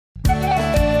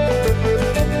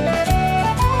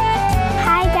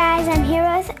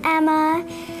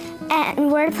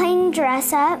we're playing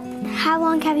dress up. How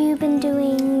long have you been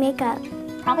doing makeup?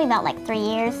 Probably about like 3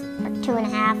 years or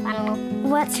 2.5, I don't know.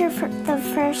 What's the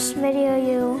first video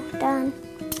you done?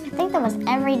 I think that was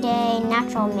everyday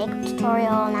natural makeup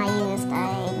tutorial, and I used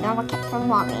a normal kit from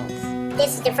Walgreens.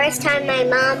 This is the first time my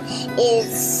mom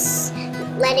is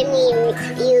letting me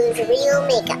use real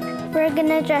makeup. We're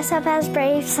gonna dress up as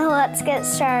Brailee, so let's get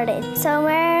started. So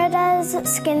Merida's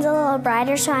skin's a little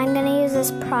brighter, so I'm gonna use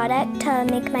this product to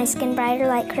make my skin brighter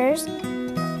like hers.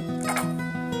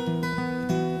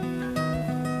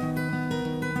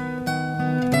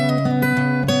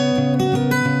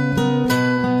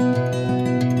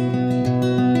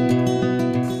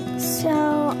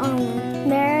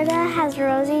 Merida has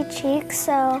rosy cheeks,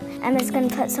 so Emma's gonna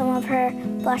put some of her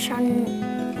blush on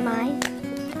mine.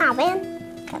 Oh man,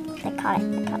 they caught it.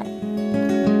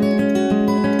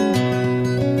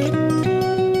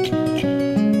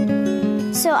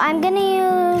 So I'm gonna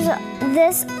use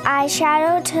this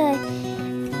eyeshadow to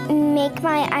make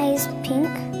my eyes pink.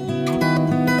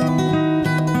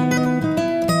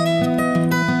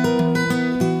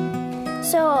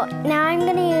 So now I'm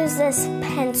gonna use this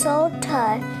pencil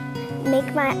to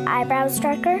make my eyebrows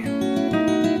darker.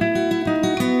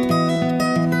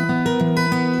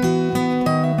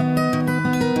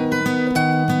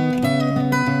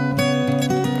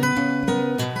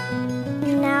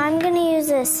 Now I'm gonna use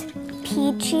this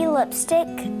peachy lipstick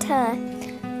to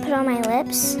put on my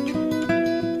lips.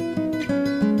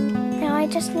 Now I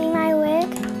just need my wig.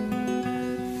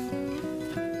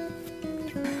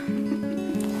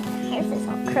 Here's this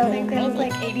all curly and crazy.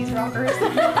 Like 80s rockers.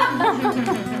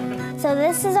 So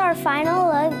this is our final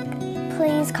look.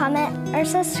 Please comment or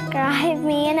subscribe.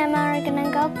 Me and Emma are gonna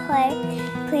go play.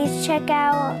 Please check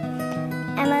out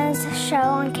Emma's show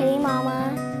on Kitty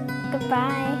Mama.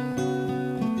 Goodbye.